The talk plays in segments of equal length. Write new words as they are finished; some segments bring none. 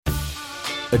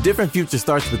A different future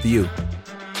starts with you.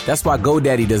 That's why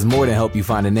GoDaddy does more than help you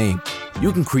find a name.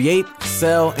 You can create,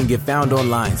 sell, and get found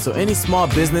online, so any small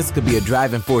business could be a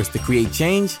driving force to create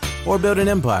change or build an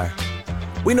empire.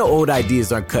 We know old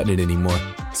ideas aren't cutting it anymore,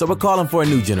 so we're calling for a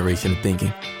new generation of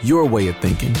thinking, your way of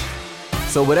thinking.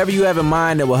 So whatever you have in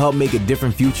mind that will help make a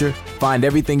different future, find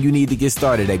everything you need to get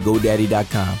started at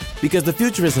GoDaddy.com. Because the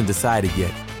future isn't decided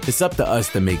yet. It's up to us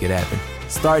to make it happen.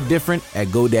 Start different at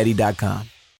GoDaddy.com.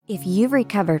 If you've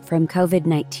recovered from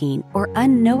COVID-19 or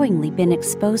unknowingly been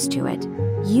exposed to it,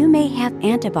 you may have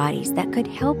antibodies that could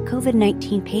help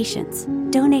COVID-19 patients.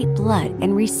 Donate blood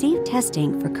and receive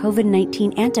testing for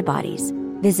COVID-19 antibodies.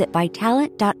 Visit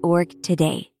Vitalant.org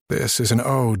today. This is an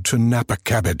ode to Napa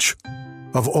cabbage.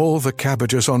 Of all the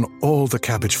cabbages on all the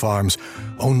cabbage farms,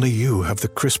 only you have the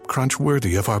crisp crunch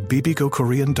worthy of our Bibigo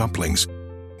Korean dumplings.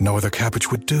 No other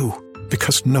cabbage would do,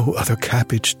 because no other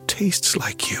cabbage tastes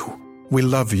like you. We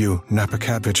love you, Napa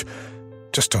cabbage.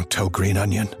 Just don't tell Green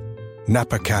Onion.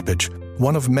 Napa cabbage,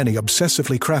 one of many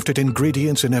obsessively crafted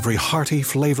ingredients in every hearty,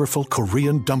 flavorful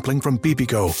Korean dumpling from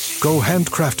Bibigo. Go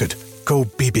handcrafted. Go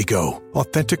Bibigo.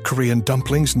 Authentic Korean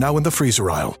dumplings now in the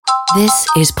freezer aisle. This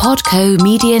is Podco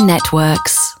Media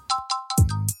Networks.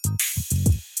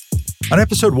 On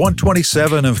episode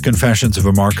 127 of Confessions of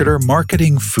a Marketer,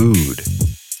 marketing food.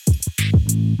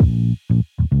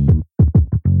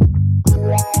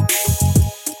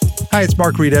 Hi, it's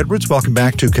Mark Reed Edwards. Welcome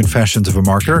back to Confessions of a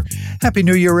Marketer. Happy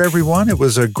New Year, everyone. It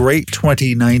was a great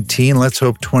 2019. Let's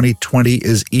hope 2020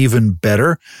 is even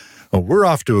better. Well, we're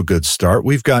off to a good start.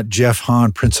 We've got Jeff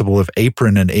Hahn, principal of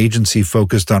Apron, an agency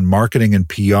focused on marketing and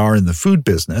PR in the food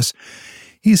business.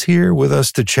 He's here with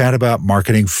us to chat about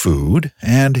marketing food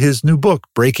and his new book,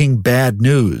 Breaking Bad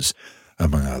News,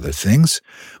 among other things.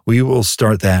 We will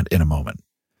start that in a moment.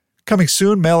 Coming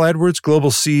soon, Mel Edwards,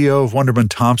 global CEO of Wunderman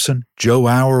Thompson. Joe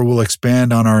Auer will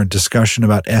expand on our discussion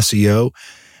about SEO.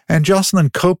 And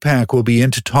Jocelyn Kopak will be in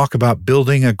to talk about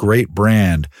building a great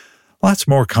brand. Lots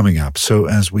more coming up, so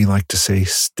as we like to say,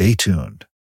 stay tuned.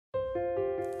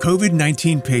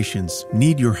 COVID-19 patients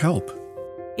need your help.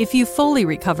 If you've fully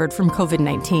recovered from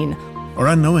COVID-19 or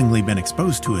unknowingly been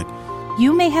exposed to it,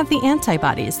 you may have the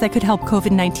antibodies that could help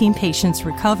COVID-19 patients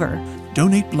recover.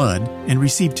 Donate blood and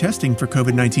receive testing for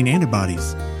COVID-19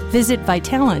 antibodies. Visit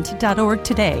Vitalant.org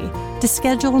today to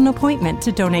schedule an appointment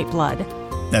to donate blood.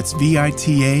 That's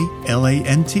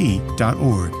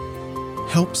Vitalant.org.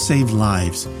 Help save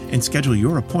lives and schedule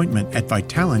your appointment at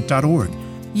Vitalant.org.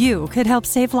 You could help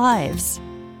save lives.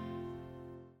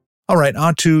 All right,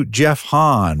 on to Jeff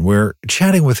Hahn. We're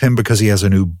chatting with him because he has a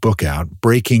new book out,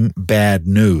 Breaking Bad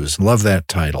News. Love that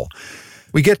title.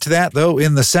 We get to that, though,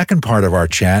 in the second part of our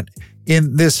chat.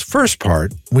 In this first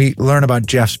part, we learn about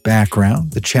Jeff's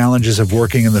background, the challenges of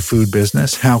working in the food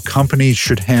business, how companies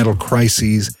should handle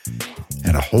crises,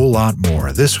 and a whole lot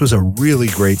more. This was a really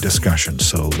great discussion,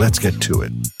 so let's get to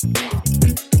it.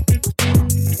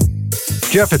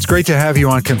 Jeff, it's great to have you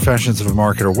on Confessions of a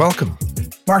Marketer. Welcome.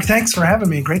 Mark, thanks for having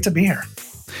me. Great to be here.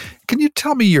 Can you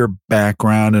tell me your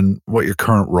background and what your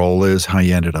current role is, how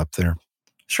you ended up there?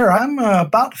 Sure. I'm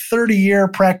about 30-year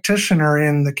practitioner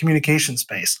in the communication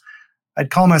space. I'd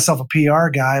call myself a PR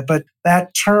guy, but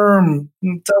that term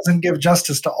doesn't give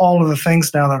justice to all of the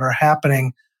things now that are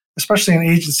happening, especially in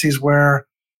agencies where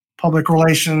public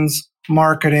relations,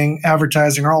 marketing,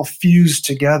 advertising are all fused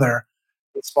together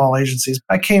with small agencies.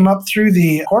 I came up through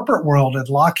the corporate world at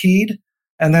Lockheed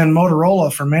and then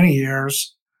Motorola for many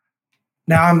years.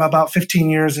 Now I'm about 15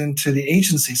 years into the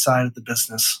agency side of the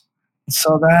business.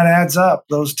 So that adds up,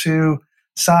 those two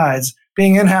sides.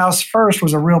 Being in-house first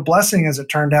was a real blessing, as it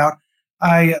turned out.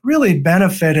 I really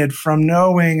benefited from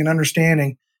knowing and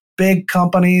understanding big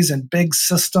companies and big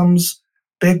systems,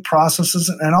 big processes,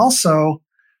 and also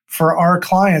for our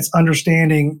clients,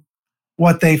 understanding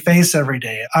what they face every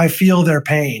day. I feel their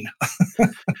pain.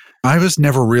 I was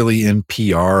never really in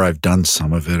PR. I've done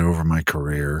some of it over my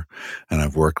career, and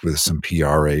I've worked with some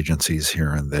PR agencies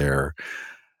here and there.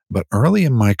 But early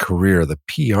in my career, the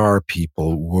PR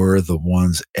people were the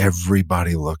ones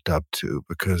everybody looked up to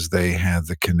because they had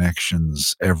the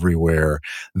connections everywhere.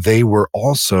 They were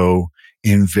also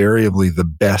invariably the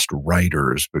best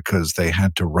writers because they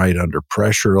had to write under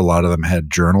pressure. A lot of them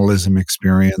had journalism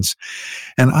experience.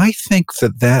 And I think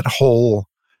that whole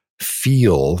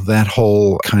feel, that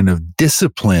whole kind of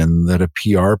discipline that a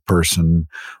PR person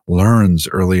learns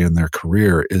early in their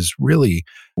career is really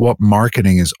what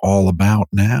marketing is all about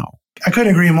now. I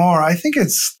couldn't agree more. I think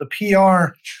it's the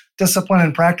PR discipline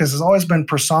and practice has always been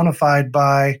personified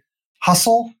by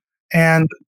hustle and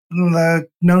the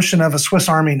notion of a Swiss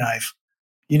Army knife.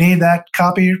 You need that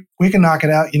copy, we can knock it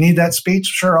out. You need that speech,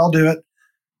 sure, I'll do it.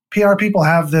 PR people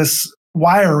have this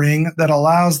wiring that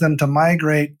allows them to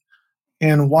migrate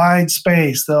in wide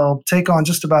space. They'll take on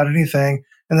just about anything,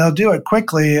 and they'll do it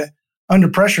quickly. Under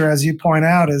pressure, as you point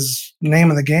out, is name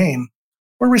of the game.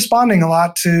 We're responding a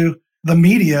lot to the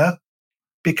media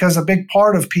because a big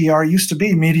part of PR used to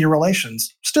be media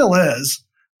relations. Still is,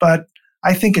 but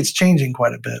I think it's changing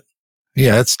quite a bit.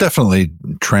 Yeah, it's definitely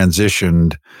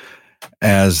transitioned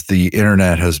as the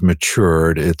internet has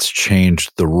matured. It's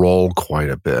changed the role quite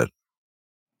a bit.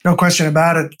 No question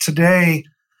about it. Today,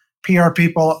 PR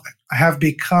people have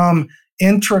become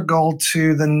integral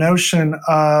to the notion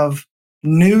of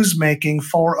news making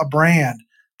for a brand.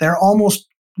 They're almost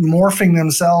morphing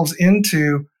themselves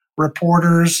into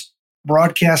reporters,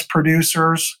 broadcast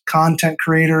producers, content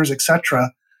creators,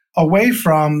 etc., away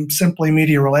from simply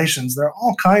media relations. There are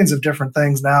all kinds of different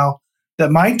things now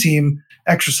that my team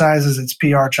exercises its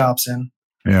PR chops in.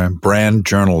 Yeah, brand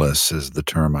journalists is the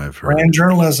term I've heard. Brand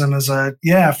journalism is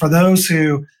for those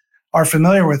who are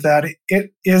familiar with that,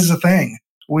 it is a thing.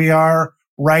 We are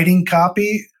writing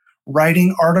copy,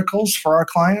 writing articles for our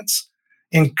clients,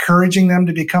 encouraging them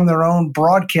to become their own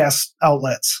broadcast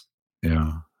outlets.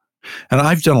 Yeah. And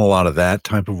I've done a lot of that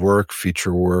type of work,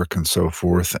 feature work and so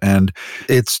forth. And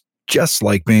it's just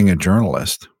like being a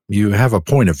journalist. You have a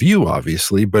point of view,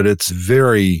 obviously, but it's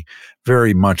very,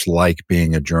 very much like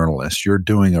being a journalist. You're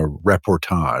doing a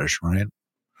reportage, right?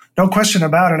 No question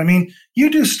about it. I mean, you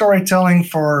do storytelling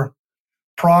for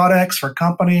products, for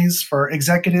companies, for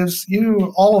executives.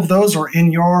 All of those are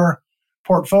in your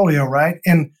portfolio, right?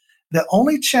 And the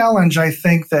only challenge I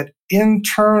think that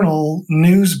internal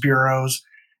news bureaus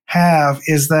have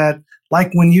is that,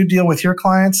 like when you deal with your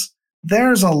clients,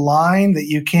 there's a line that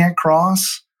you can't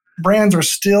cross. Brands are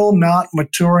still not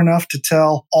mature enough to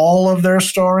tell all of their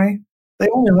story. They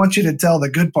only want you to tell the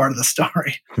good part of the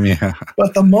story. Yeah.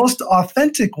 But the most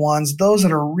authentic ones, those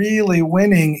that are really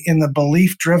winning in the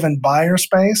belief-driven buyer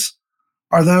space,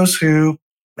 are those who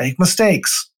make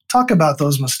mistakes, talk about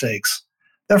those mistakes.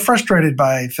 They're frustrated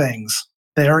by things.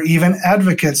 They are even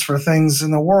advocates for things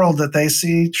in the world that they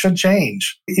see should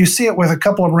change. You see it with a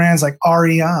couple of brands like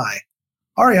REI.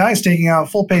 REI is taking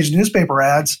out full-page newspaper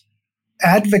ads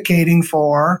advocating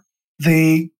for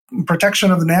the protection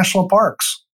of the national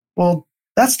parks. Well,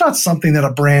 that's not something that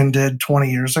a brand did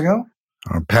 20 years ago.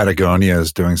 Patagonia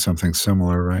is doing something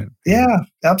similar, right? Yeah,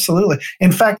 absolutely.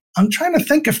 In fact, I'm trying to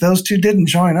think if those two didn't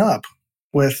join up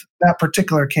with that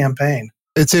particular campaign.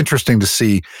 It's interesting to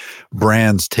see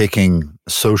brands taking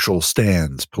social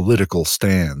stands, political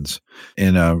stands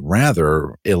in a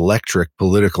rather electric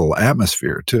political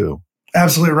atmosphere, too.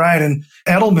 Absolutely right. And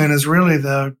Edelman is really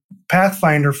the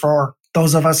pathfinder for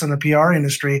those of us in the PR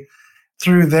industry.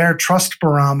 Through their trust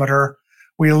barometer,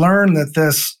 we learn that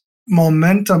this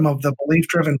momentum of the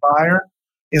belief-driven buyer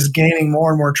is gaining more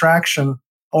and more traction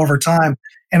over time.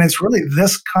 And it's really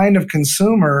this kind of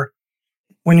consumer,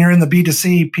 when you're in the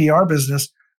B2C PR business,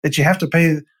 that you have to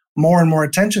pay more and more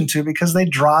attention to because they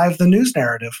drive the news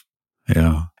narrative.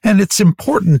 Yeah. And it's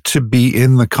important to be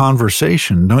in the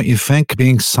conversation, don't you think?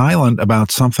 Being silent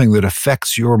about something that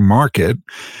affects your market,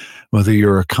 whether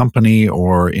you're a company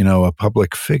or, a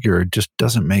public figure, it just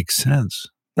doesn't make sense.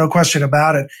 No question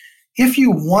about it. If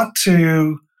you want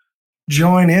to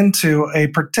join into a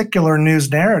particular news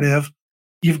narrative,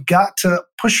 you've got to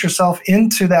push yourself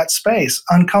into that space,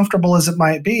 uncomfortable as it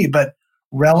might be, but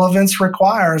relevance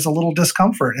requires a little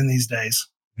discomfort in these days.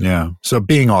 Yeah. So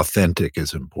being authentic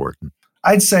is important.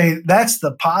 I'd say that's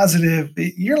the positive.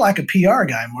 You're like a PR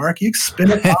guy, Mark. You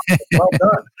spin it off. Well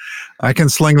done. I can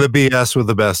sling the BS with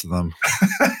the best of them.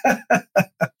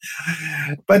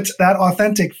 But that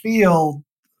authentic feel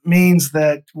means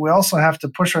that we also have to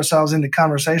push ourselves into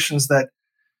conversations that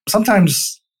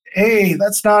sometimes, hey,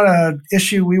 that's not an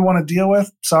issue we want to deal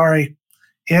with. Sorry.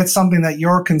 It's something that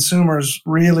your consumers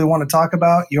really want to talk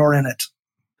about. You're in it.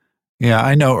 Yeah,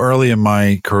 I know early in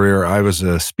my career, I was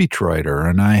a speechwriter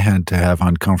and I had to have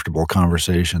uncomfortable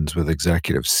conversations with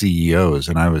executive CEOs.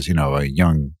 And I was, a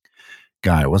young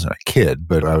guy. I wasn't a kid,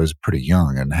 but I was pretty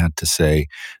young and had to say,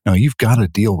 no, you've got to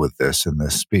deal with this in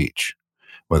this speech,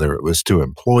 whether it was to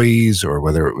employees or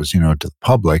whether it was, to the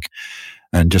public,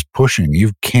 and just pushing.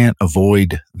 You can't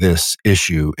avoid this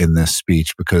issue in this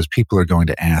speech because people are going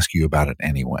to ask you about it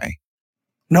anyway.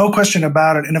 No question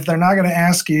about it. And if they're not going to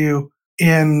ask you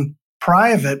in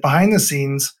private, behind the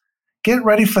scenes, get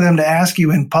ready for them to ask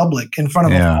you in public, in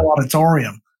front of a full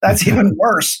auditorium. That's even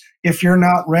worse if you're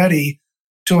not ready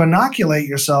to inoculate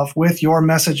yourself with your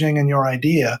messaging and your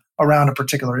idea around a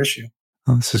particular issue.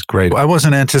 Oh, this is great. I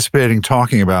wasn't anticipating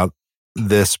talking about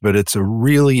this, but it's a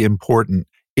really important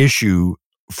issue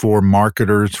for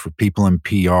marketers, for people in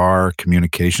PR,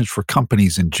 communications, for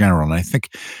companies in general. And I think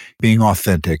being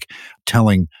authentic,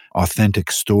 telling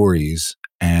authentic stories,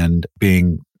 and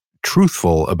being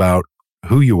truthful about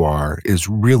who you are is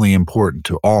really important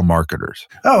to all marketers.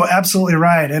 Oh, absolutely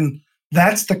right. And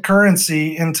that's the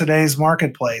currency in today's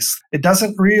marketplace. It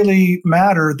doesn't really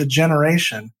matter the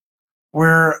generation.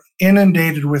 We're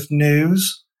inundated with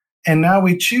news, and now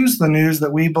we choose the news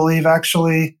that we believe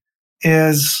actually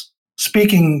is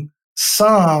speaking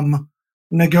some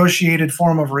negotiated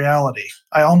form of reality.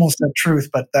 I almost said truth,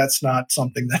 but that's not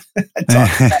something that I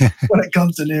talk about when it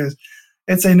comes to news.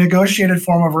 It's a negotiated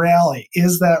form of reality.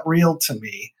 Is that real to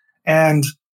me? And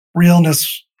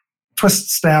realness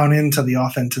twists down into the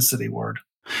authenticity word.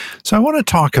 So I want to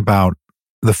talk about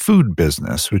the food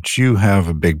business, which you have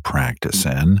a big practice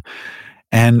in.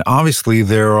 And obviously,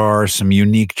 there are some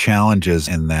unique challenges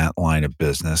in that line of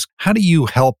business. How do you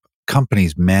help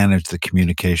companies manage the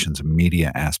communications and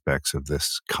media aspects of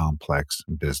this complex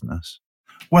business?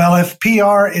 Well, if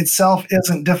PR itself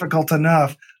isn't difficult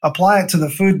enough, apply it to the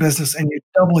food business and you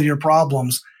double your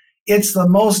problems. It's the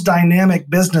most dynamic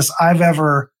business I've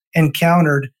ever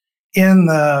encountered in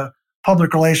the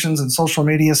public relations and social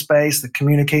media space, the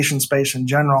communication space in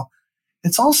general.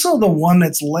 It's also the one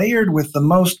that's layered with the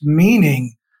most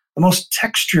meaning, the most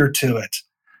texture to it.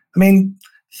 I mean,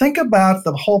 think about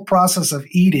the whole process of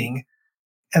eating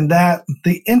and that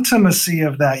the intimacy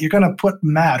of that. You're going to put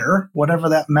matter, whatever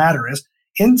that matter is,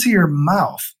 into your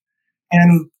mouth.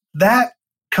 And that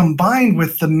combined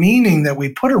with the meaning that we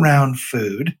put around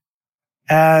food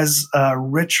as a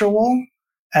ritual,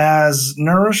 as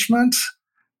nourishment,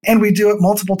 and we do it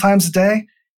multiple times a day,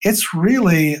 it's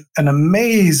really an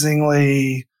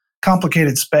amazingly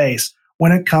complicated space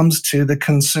when it comes to the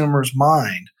consumer's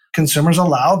mind. Consumers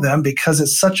allow them, because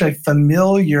it's such a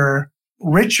familiar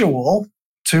ritual,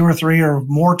 2 or 3 or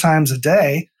more times a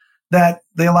day, that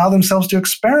they allow themselves to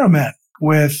experiment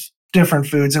with different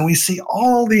foods. And we see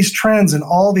all these trends in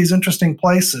all these interesting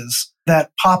places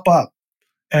that pop up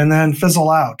and then fizzle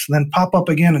out, and then pop up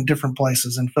again in different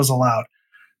places and fizzle out.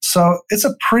 So it's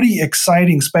a pretty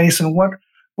exciting space. And what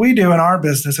we do in our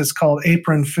business, it's called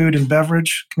Apron Food and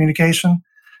Beverage Communication,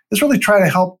 is really try to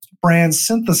help brands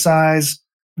synthesize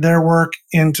their work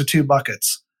into 2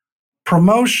 buckets.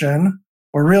 Promotion,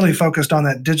 we're really focused on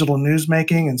that digital news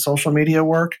making and social media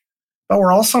work, but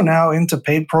we're also now into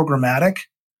paid programmatic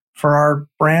for our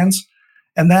brands.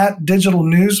 And that digital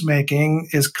news making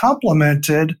is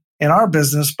complemented in our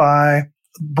business by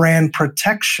brand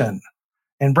protection.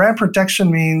 And brand protection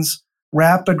means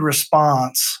rapid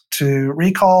response to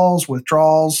recalls,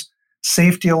 withdrawals,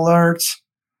 safety alerts,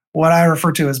 what I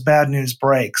refer to as bad news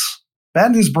breaks.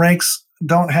 Bad news breaks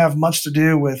don't have much to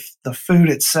do with the food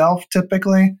itself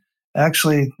typically.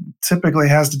 Actually, typically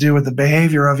has to do with the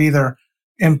behavior of either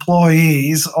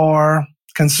employees or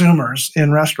consumers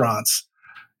in restaurants.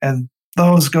 And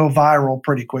those go viral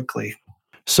pretty quickly.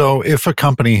 So if a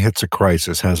company hits a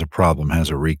crisis, has a problem, has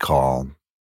a recall,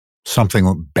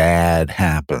 something bad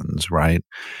happens, right?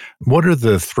 What are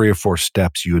the 3 or 4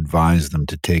 steps you advise them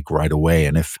to take right away?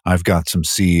 And if I've got some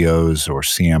CEOs or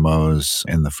CMOs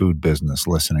in the food business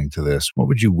listening to this, what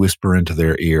would you whisper into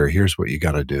their ear? Here's what you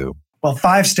got to do. Well,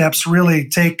 5 steps really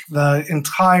take the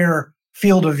entire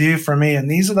field of view for me. And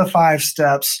these are the 5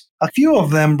 steps. A few of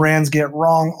them brands get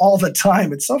wrong all the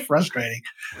time. It's so frustrating.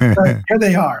 But here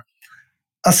they are.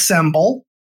 Assemble,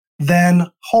 then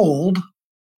hold,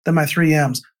 then my 3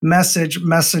 M's, message,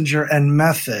 messenger, and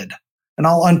method. And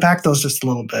I'll unpack those just a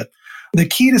little bit. The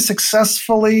key to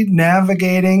successfully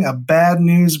navigating a bad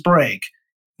news break,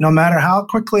 no matter how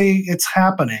quickly it's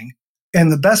happening,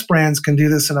 and the best brands can do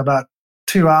this in about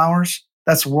 2 hours,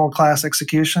 that's world-class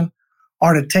execution,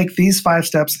 are to take these 5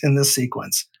 steps in this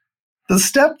sequence. The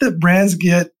step that brands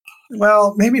get,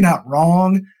 well, maybe not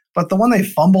wrong, but the one they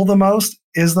fumble the most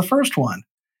is the first one.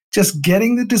 Just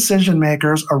getting the decision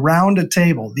makers around a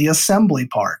table, the assembly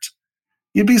part.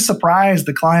 You'd be surprised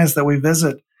the clients that we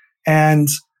visit. And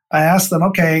I ask them,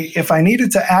 okay, if I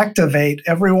needed to activate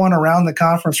everyone around the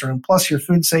conference room, plus your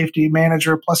food safety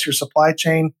manager, plus your supply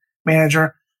chain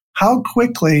manager, how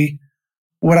quickly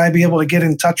would I be able to get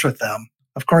in touch with them?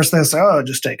 Of course, they say, oh,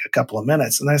 just take a couple of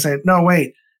minutes. And I say, no,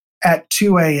 wait, at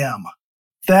 2 a.m.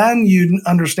 Then you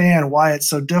understand why it's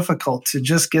so difficult to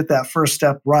just get that first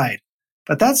step right.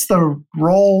 But that's the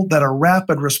role that a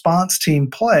rapid response team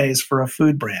plays for a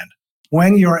food brand.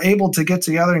 When you're able to get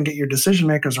together and get your decision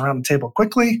makers around the table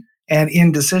quickly and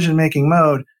in decision-making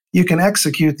mode, you can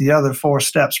execute the other 4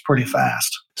 steps pretty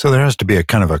fast. So there has to be a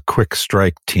kind of a quick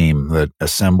strike team that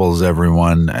assembles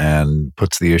everyone and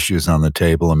puts the issues on the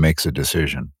table and makes a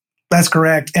decision. That's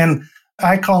correct. And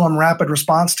I call them rapid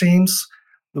response teams.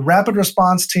 The rapid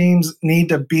response teams need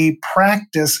to be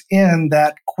practiced in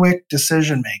that quick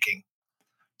decision making.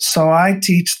 So I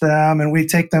teach them, and we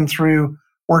take them through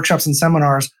workshops and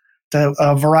seminars, to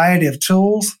a variety of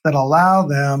tools that allow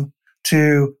them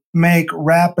to make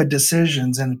rapid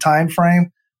decisions in a time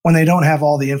frame when they don't have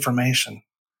all the information.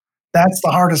 That's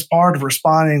the hardest part of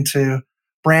responding to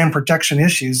brand protection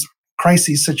issues,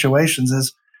 crisis situations,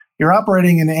 is you're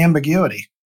operating in ambiguity.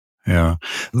 Yeah.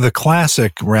 The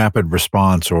classic rapid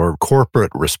response or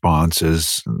corporate response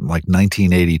is like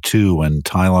 1982 when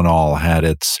Tylenol had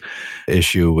its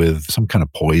issue with some kind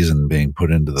of poison being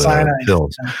put into the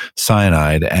pills,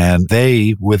 cyanide. And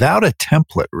they, without a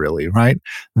template really, right?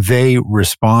 They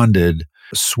responded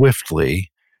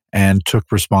swiftly and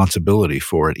took responsibility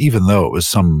for it, even though it was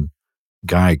some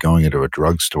guy going into a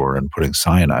drugstore and putting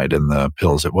cyanide in the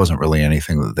pills. It wasn't really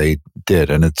anything that they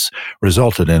did. And it's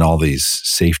resulted in all these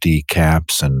safety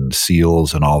caps and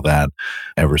seals and all that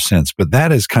ever since. But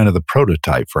that is kind of the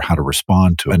prototype for how to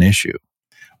respond to an issue.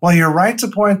 Well, you're right to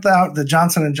point out that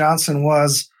Johnson & Johnson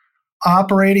was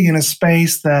operating in a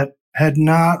space that had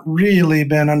not really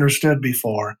been understood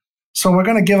before. So we're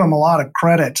going to give them a lot of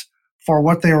credit for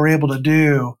what they were able to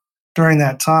do during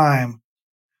that time.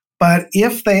 But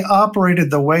if they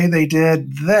operated the way they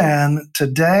did then,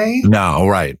 today, no,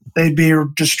 right, they'd be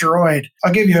destroyed.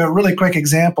 I'll give you a really quick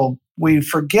example. We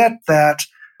forget that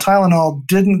Tylenol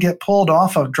didn't get pulled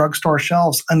off of drugstore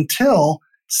shelves until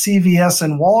CVS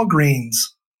and Walgreens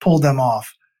pulled them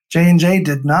off. J&J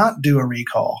did not do a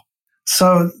recall.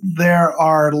 So there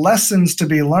are lessons to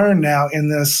be learned now in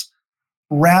this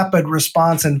rapid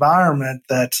response environment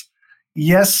that,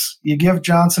 yes, you give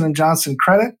Johnson & Johnson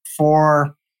credit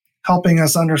for helping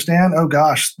us understand, oh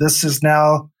gosh, this is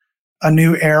now a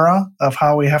new era of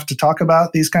how we have to talk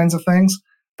about these kinds of things,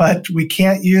 but we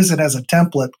can't use it as a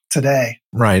template today.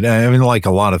 Right. I mean, like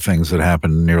a lot of things that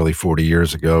happened nearly 40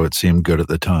 years ago, it seemed good at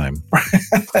the time.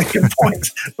 Good point.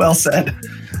 Well said.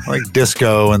 Like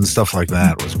disco and stuff like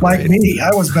that was great. Like me,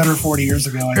 I was better 40 years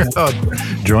ago. I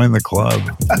think. Join the club.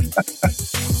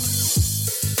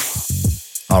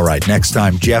 All right, next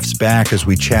time, Jeff's back as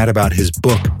we chat about his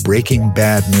book, Breaking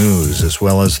Bad News, as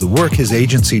well as the work his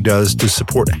agency does to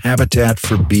support Habitat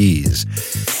for Bees.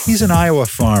 He's an Iowa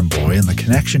farm boy, and the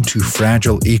connection to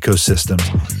fragile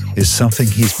ecosystems is something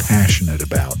he's passionate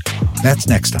about. That's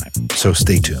next time, so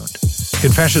stay tuned.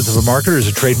 Confessions of a Marketer is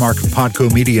a trademark of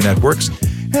Podco Media Networks,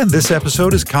 and this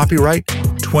episode is copyright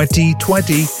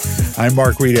 2020. I'm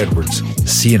Mark Reed Edwards.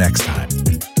 See you next time.